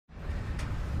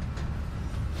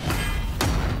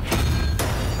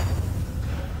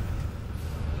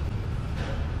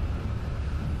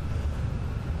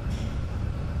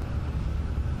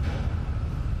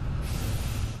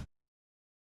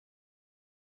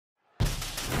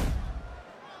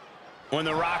When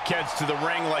The Rock heads to the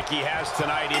ring like he has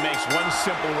tonight, he makes one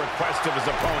simple request of his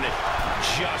opponent.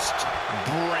 Just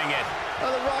bring it.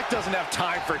 Well, The Rock doesn't have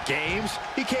time for games.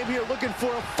 He came here looking for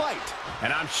a fight.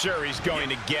 And I'm sure he's going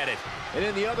to get it. And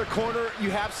in the other corner,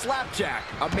 you have Slapjack,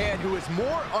 a man who is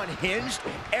more unhinged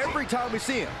every time we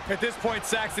see him. At this point,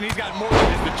 Saxton, he's got more than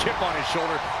just the chip on his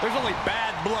shoulder. There's only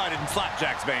bad blood in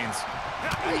Slapjack's veins.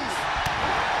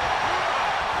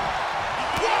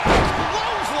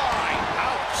 Clothesline!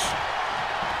 Ouch!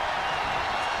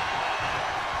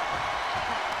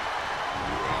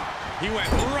 He went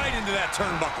right into that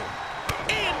turnbuckle.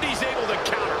 And he's able to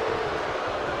counter.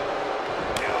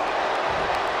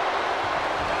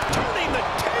 Turning the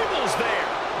tables there.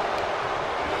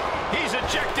 He's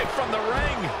ejected from the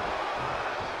ring.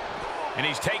 And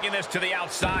he's taking this to the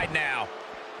outside now.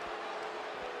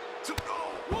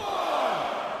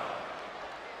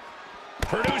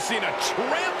 Producing a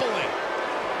trampling.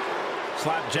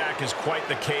 Slapjack is quite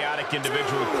the chaotic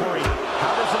individual. Corey,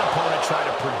 how does an opponent try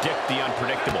to predict the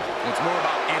unpredictable? It's more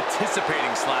about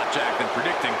anticipating Slapjack than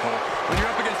predicting, Cole. When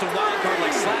you're up against a wild card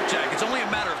like Slapjack, it's only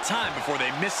a matter of time before they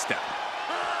misstep.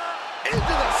 Into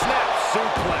the snap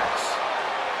suplex.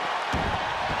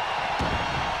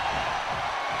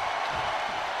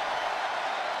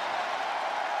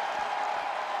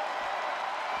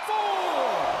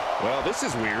 Well, this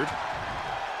is weird.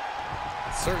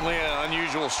 Certainly an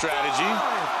unusual strategy.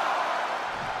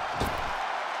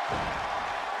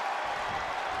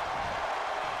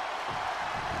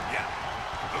 Yeah.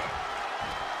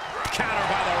 Counter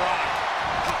by The Rock.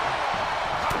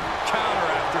 Counter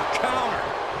after counter.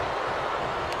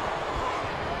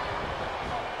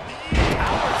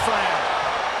 Power slam.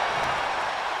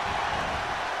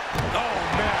 Oh,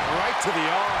 man, right to the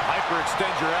arm.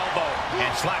 Hyperextend your elbow.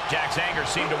 And Slapjack's anger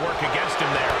seemed to work against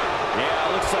him there.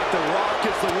 Yeah, looks like The Rock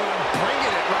is the one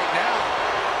bringing it right now.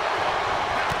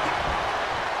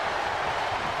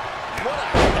 What a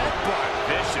headbutt.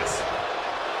 Vicious.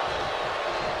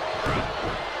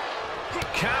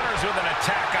 Counters with an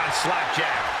attack on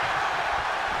Slapjack.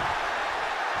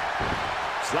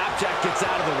 Slapjack gets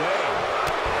out of the way.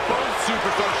 Both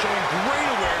superstars showing great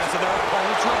awareness of their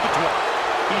opponent's repertoire.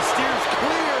 He steers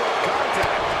clear of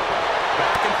contact.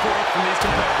 Back and forth from these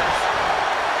competitors.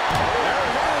 There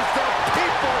is the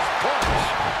people's punch.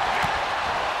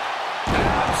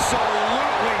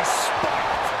 Absolutely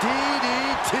spiked.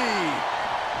 DDT.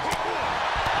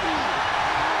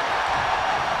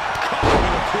 Caught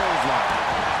with a clothesline.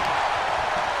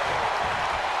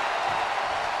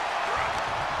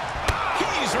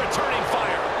 He's returning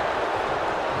fire.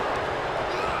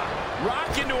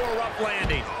 Rock into a rough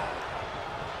landing.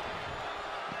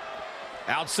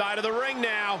 Outside of the ring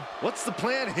now. What's the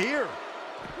plan here?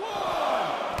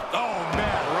 Oh,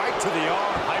 man, right to the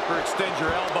arm. Hyperextend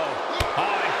your elbow.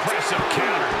 Oh, impressive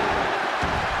counter.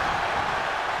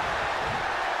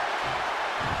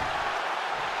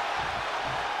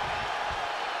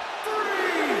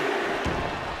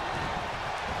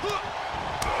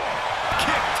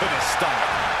 Kick to the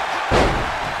stomach.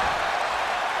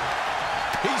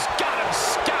 He's got him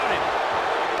scouted.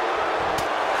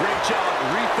 Great job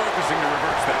refocusing to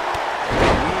reverse that.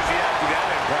 Easy after that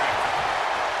impact.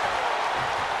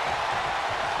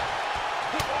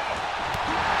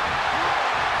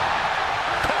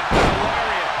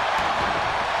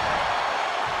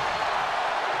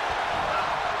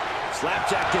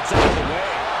 Slapjack gets out of the way.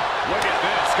 Look at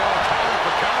this, going counter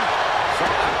for counter. Saw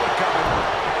that one coming.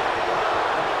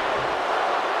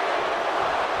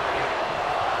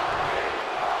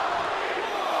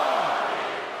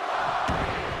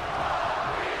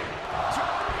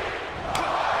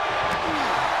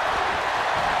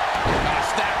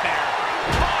 Snap there.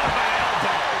 Bottom of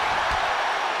elbow.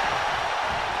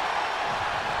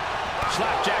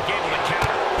 Slapjack able to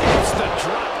counter. It's the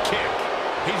drop kick.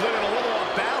 He's looking a little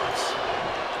off balance.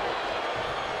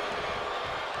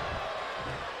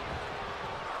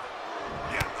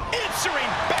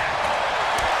 Answering back.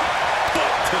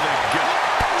 Foot to the gut.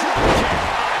 Drop kick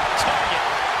on target.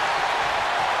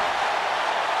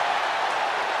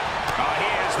 Oh, he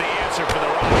has the answer for The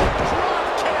Rock. Drop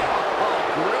kick. Oh,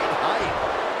 great height.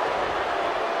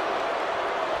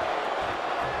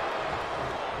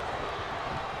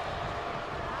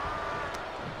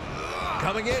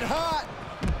 Coming in hot.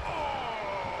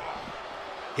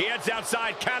 He heads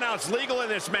outside. Countouts legal in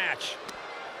this match.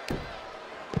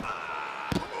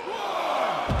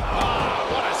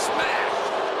 What a smash.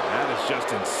 That is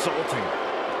just insulting.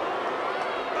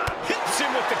 Hits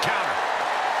him with the counter.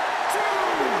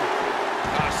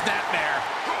 Snapmare.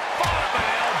 Bottom of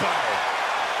elbow.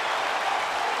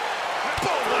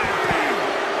 Boom, impact.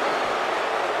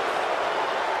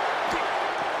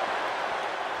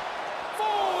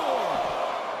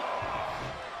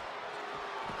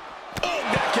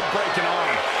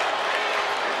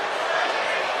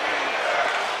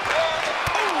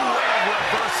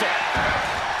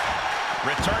 reversal.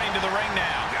 Returning to the ring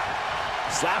now.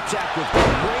 Slapjack with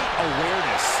great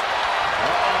awareness.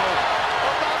 Uh-oh.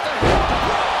 About to hit.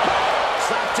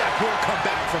 Slapjack will come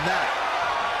back from that.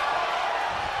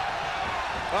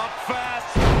 Up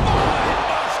fast.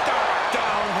 Buster.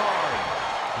 Down hard.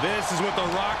 This is what The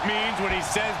Rock means when he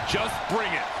says, just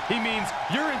bring it. He means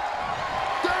you're in.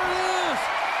 There it is.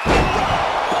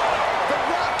 The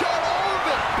Rock got all of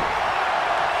it.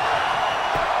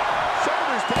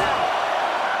 Shoulders down.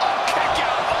 A kick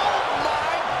out. Oh,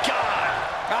 my God.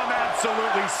 I'm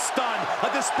absolutely stunned. A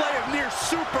display of near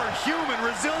superhuman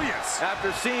resilience.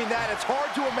 After seeing that, it's hard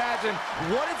to imagine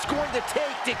what it's going to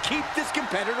take to keep this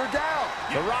competitor down.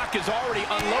 The Rock is already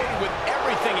unloaded with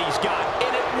everything he's got,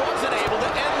 and it wasn't able to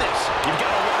end this. You've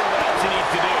got to wonder what else he needs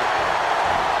to do.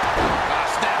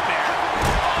 Snap there.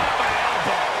 Off an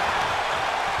elbow.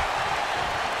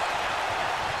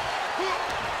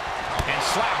 And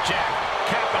Slapjack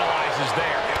capitalizes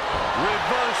there.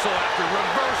 Reversal after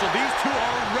reversal. These two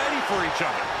are ready for each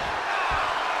other.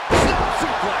 Snap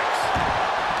suplex.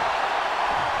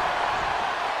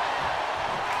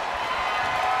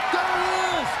 There it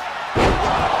is.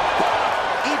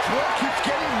 Each one keeps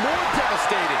getting more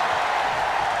devastating.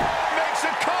 Makes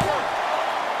a cover.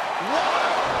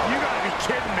 What? You gotta be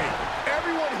kidding me.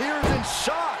 Everyone here is in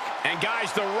shock. And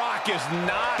guys, The Rock is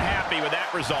not happy with that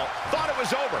result. Thought it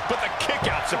was over, but the kick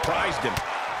out surprised him.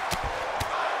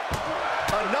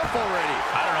 Enough already.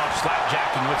 I don't know if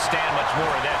Slapjack can withstand much more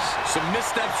of this. Some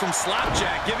missteps from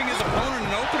Slapjack, giving his opponent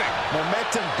an opening.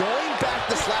 Momentum going back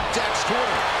to Slapjack's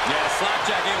corner. Yeah,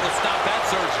 Slapjack able to stop that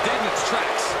surge dead in its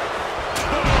tracks.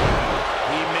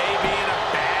 He may be in a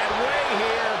bad way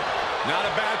here. Not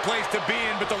a bad place to be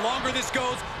in, but the longer this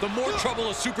goes, the more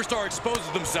trouble a superstar exposes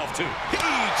themselves to. He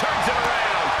turns it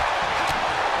around.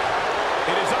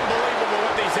 It is unbelievable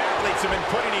what these athletes have been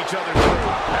putting each other through.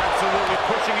 Absolutely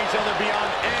pushing each other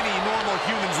beyond any normal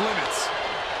human's limits.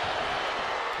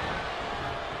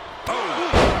 Oh,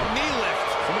 knee lift.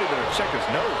 Somebody better check his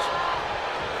nose.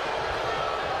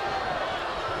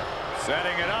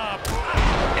 Setting it up.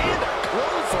 And a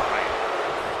clothesline.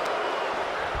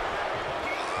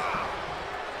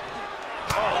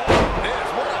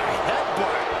 What a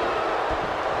headbutt.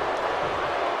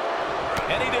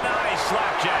 And he denies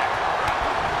Slapjack.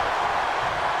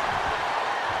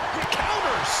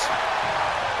 Counters.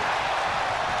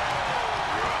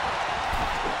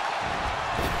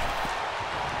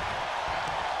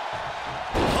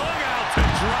 Hung out to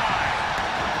dry.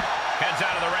 Heads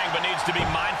out of the ring, but needs to be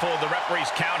mindful of the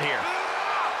referee's count here.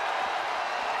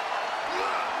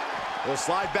 We'll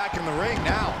slide back in the ring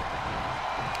now.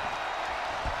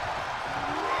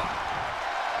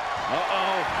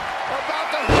 Uh-oh. About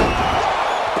to hit.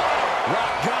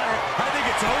 Rock got her. I think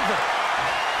it's over.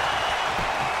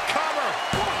 Cover.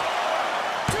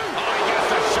 Oh, he gets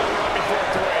the shoulder up before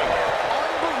three.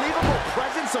 Unbelievable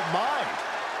presence of mind.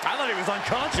 I thought he was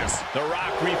unconscious. The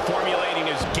Rock reformulating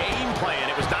his game plan.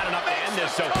 It was not enough to end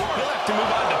this, so he'll have to move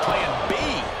on to plan B.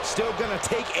 Still gonna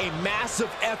take a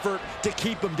massive effort to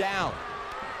keep him down.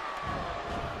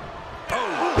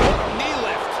 Oh, knee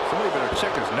lift. Somebody better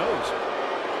check his nose.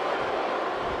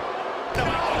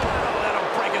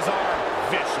 That'll break his arm.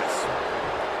 Vicious.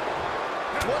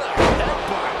 What a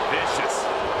headbutt. Vicious.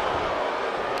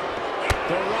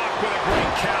 The Rock with a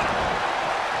great counter.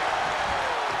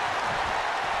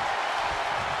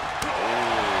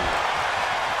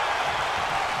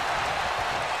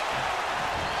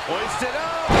 Hoisted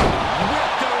up.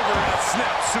 Whipped over and a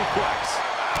snap suplex.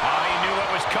 Oh, he knew what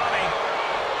was coming.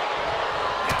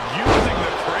 Using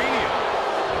the cranium.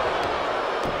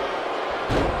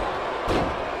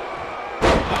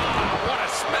 What a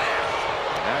smash.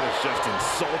 That is just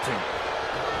insulting.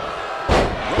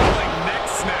 Rolling neck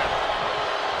snap.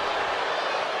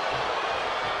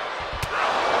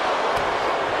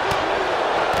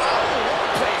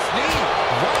 Place knee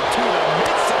right to the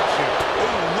midsection.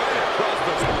 Oh, right across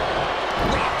the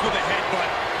Rock with a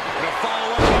headbutt. And a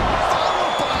follow-up.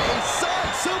 Followed by a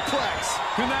side suplex.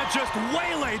 And that just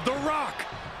waylaid The Rock.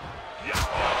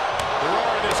 The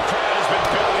roar of this crowd has been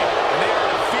building, and they are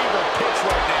in a fever pitch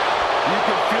right now. You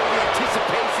can feel the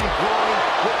anticipation growing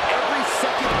with every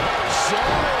second.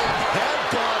 Jarring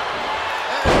headbutt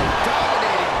and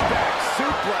dominating back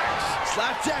suplex.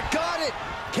 Slapjack got it.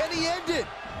 Can he end it?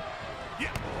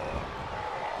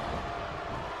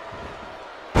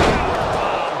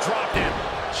 Dropped him.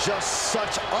 Just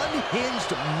such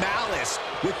unhinged malice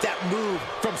with that move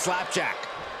from Slapjack.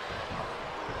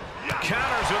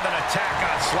 Counters with an attack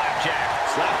on Slapjack.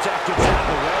 Slapjack gets out of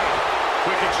the way.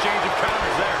 Quick exchange of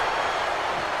counters there.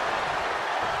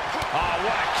 Oh,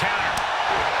 what a counter.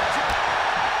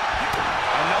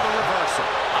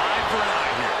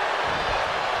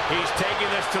 He's taking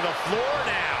this to the floor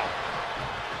now.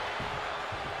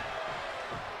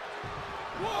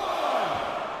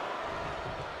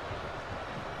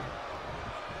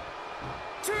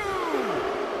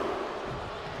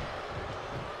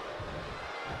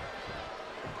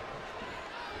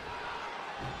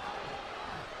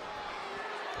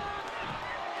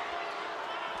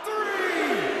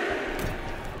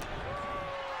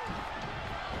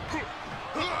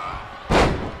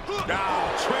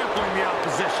 Trampling the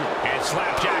opposition. And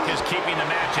Slapjack is keeping the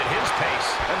match at his pace.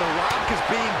 And The Rock is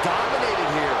being dominated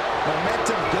here.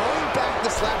 Momentum going back to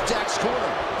Slapjack's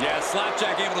corner. Yeah,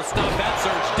 Slapjack able to stop that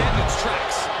surge dead in its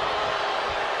tracks.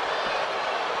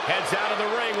 Heads out of the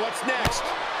ring. What's next?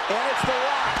 And it's The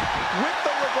Rock with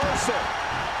the reversal.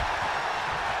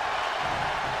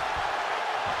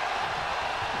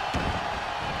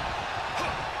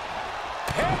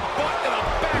 Headbutt to the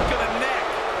back of the neck.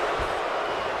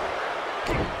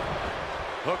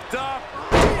 Hooked up.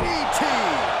 DDT.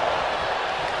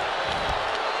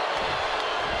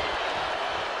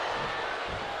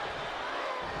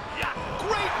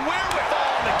 Great wherewithal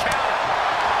on the counter.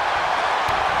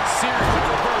 Series of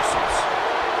reversals.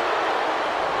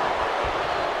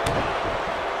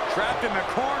 Trapped in the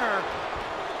corner.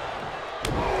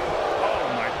 Oh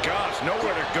my gosh,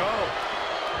 nowhere to go.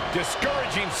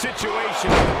 Discouraging situation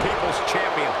for the People's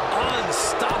Champion.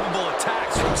 Unstoppable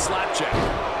attacks from Slapjack.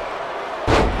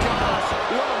 Gosh,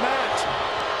 what a match.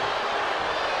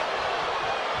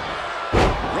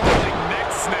 Rolling neck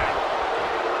snap.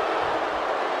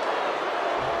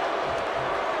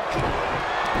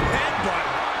 Headbutt.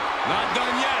 Not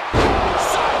done yet.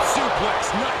 Side suplex.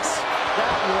 Nice.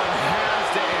 That one has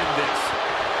to end this.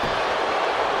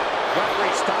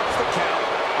 Referee stops the count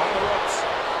on the ropes.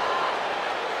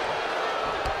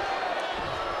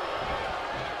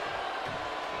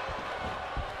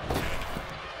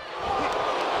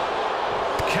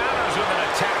 Counters with an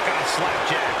attack on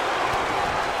Slapjack.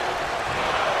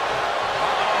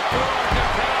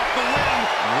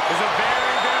 It was a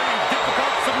very, very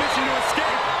difficult submission to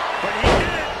escape, but he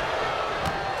did it.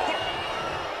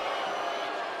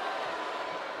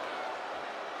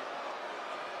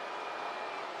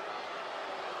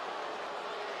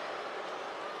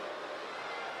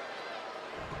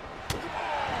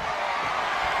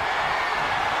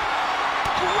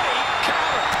 Great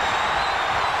counter.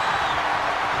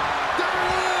 There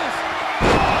it is.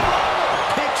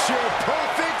 Picture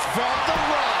perfect from The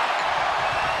Rock.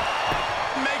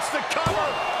 Makes the cover.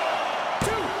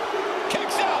 Two.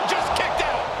 Kicks out. Just kicked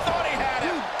out. Thought he had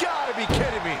him. You gotta be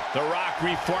kidding me. The Rock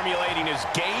reformulating his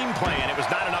game plan. It was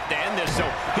not enough to end this, so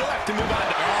he'll have to move on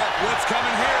to... What's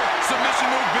coming here? Submission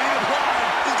move being applied.